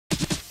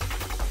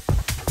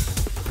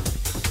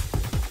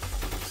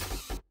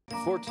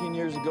14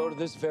 years ago to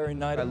this very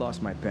night, I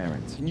lost my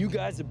parents. And you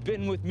guys have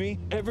been with me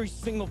every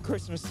single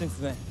Christmas since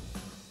then.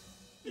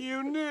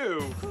 You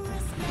knew.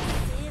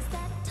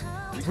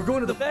 We're going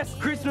to the best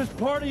Christmas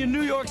party in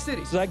New York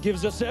City. So that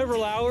gives us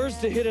several hours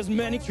to hit as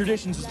many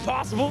traditions as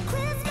possible.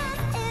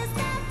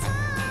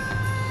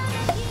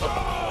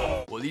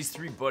 Well, these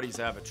three buddies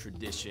have a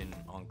tradition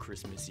on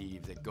Christmas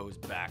Eve that goes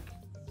back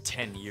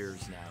 10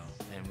 years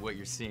now. And what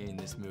you're seeing in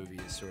this movie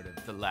is sort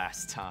of the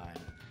last time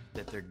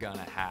that they're gonna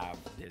have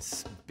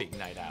this big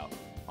night out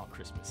on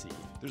Christmas Eve.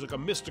 There's like a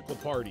mystical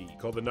party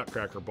called the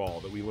Nutcracker Ball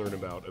that we learn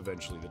about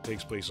eventually that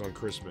takes place on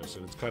Christmas,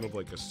 and it's kind of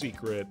like a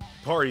secret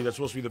party that's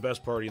supposed to be the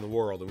best party in the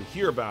world, and we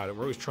hear about it,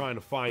 we're always trying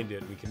to find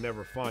it, we can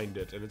never find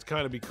it, and it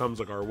kind of becomes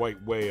like our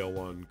white whale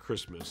on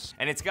Christmas.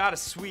 And it's got a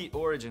sweet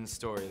origin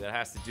story that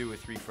has to do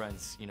with three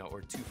friends, you know,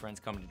 or two friends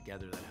coming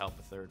together that help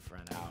a third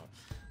friend out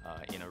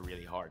in a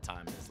really hard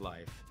time in his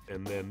life.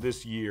 And then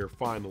this year,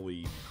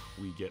 finally,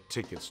 we get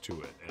tickets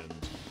to it, and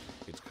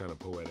it's kind of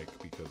poetic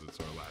because it's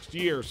our last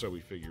year, so we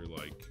figure,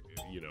 like,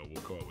 you know,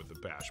 we'll go out with the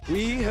bash.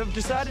 We have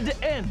decided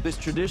to end this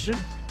tradition.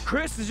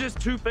 Chris is just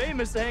too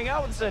famous to hang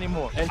out with us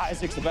anymore. And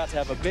Isaac's about to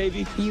have a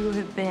baby. You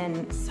have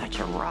been such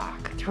a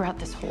rock throughout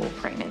this whole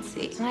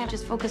pregnancy. And I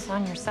just focus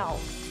on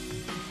yourself.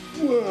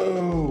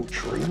 Whoa,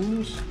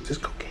 shrooms? Is this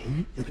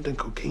cocaine? You haven't done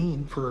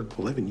cocaine for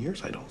 11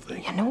 years, I don't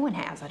think. Yeah, no one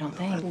has, I don't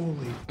think. Holy.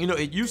 You know,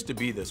 it used to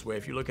be this way.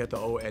 If you look at the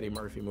old Eddie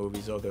Murphy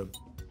movies or the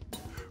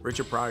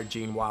Richard Pryor,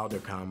 Gene Wilder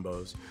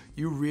combos,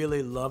 you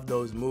really loved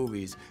those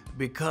movies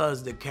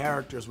because the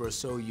characters were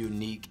so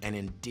unique and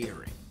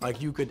endearing.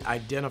 Like, you could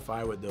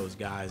identify with those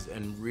guys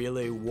and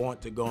really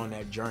want to go on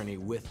that journey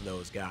with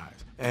those guys.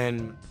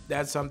 And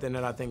that's something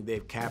that I think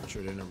they've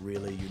captured in a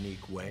really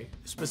unique way,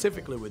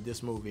 specifically with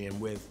this movie and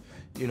with,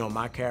 you know,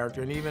 my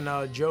character and even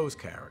Joe's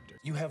character.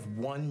 You have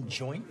one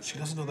joint? She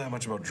doesn't know that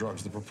much about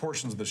drugs. The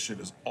proportions of this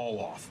shit is all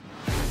off.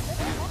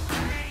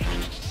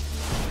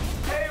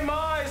 Hey,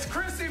 Ma, it's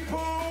Chrissy Poo!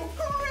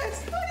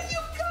 Chris, what are you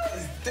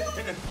guys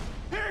doing?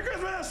 Merry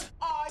Christmas!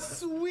 Oh,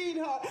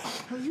 sweetheart.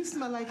 Oh, you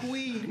smell like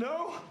weed.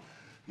 No?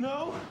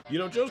 No? You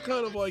know, Joe's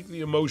kind of like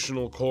the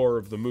emotional core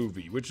of the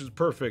movie, which is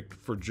perfect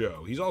for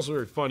Joe. He's also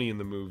very funny in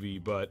the movie,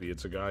 but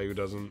it's a guy who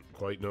doesn't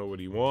quite know what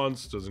he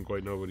wants, doesn't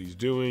quite know what he's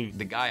doing.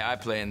 The guy I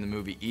play in the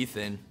movie,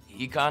 Ethan,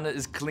 he kind of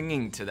is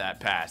clinging to that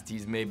past.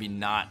 He's maybe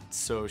not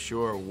so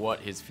sure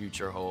what his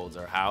future holds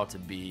or how to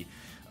be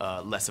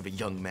less of a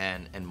young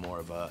man and more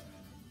of a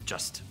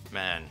just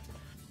man.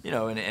 You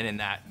know, and in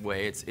that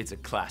way, it's a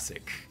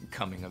classic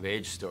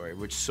coming-of-age story,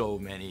 which so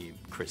many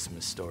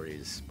Christmas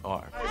stories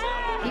are.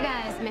 You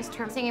guys missed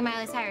her singing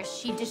Miley Cyrus.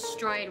 She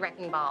destroyed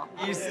Wrecking Ball.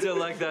 You still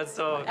like that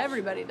song?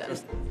 Everybody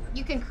does.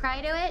 You can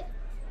cry to it.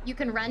 You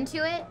can run to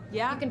it.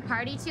 Yeah. You can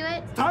party to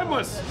it.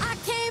 Timeless! I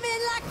came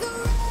in like a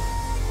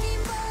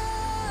wrecking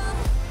ball.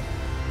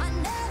 I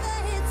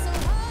never hit so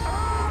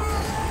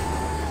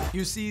hard.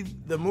 You see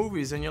the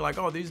movies and you're like,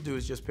 oh, these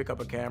dudes just pick up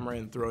a camera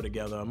and throw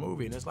together a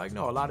movie. And it's like,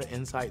 no, a lot of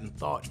insight and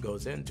thought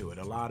goes into it.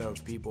 A lot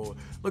of people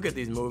look at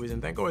these movies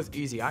and think, oh, it's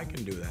easy, I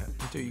can do that,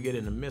 until you get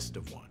in the midst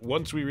of one.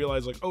 Once we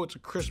realize, like, oh, it's a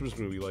Christmas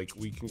movie, like,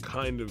 we can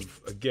kind of,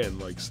 again,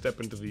 like, step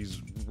into these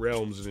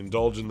realms and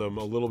indulge in them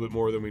a little bit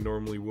more than we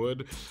normally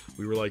would.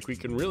 We were like, we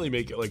can really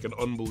make it like an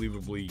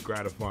unbelievably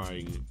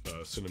gratifying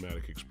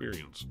cinematic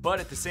experience. But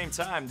at the same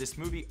time, this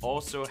movie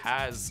also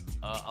has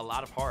a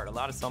lot of heart, a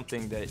lot of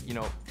something that, you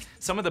know,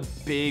 some of the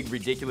big,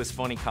 ridiculous,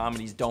 funny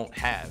comedies don't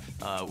have,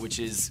 which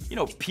is, you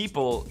know,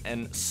 people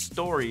and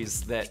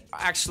stories that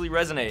actually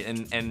resonate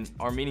and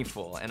are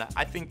meaningful. And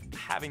I think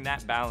having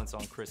that balance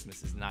on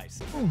Christmas is nice.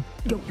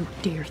 Don't you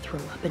dare throw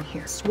up in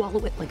here.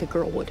 Swallow it like a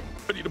girl would.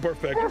 I need a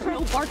barf bag. No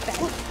barf bag.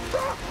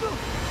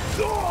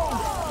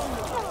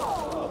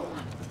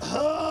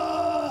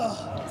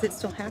 Is it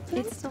still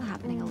happening? It's still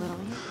happening a little.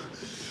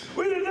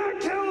 We did not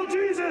kill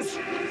Jesus!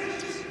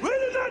 We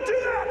did not do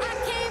that! I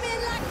came in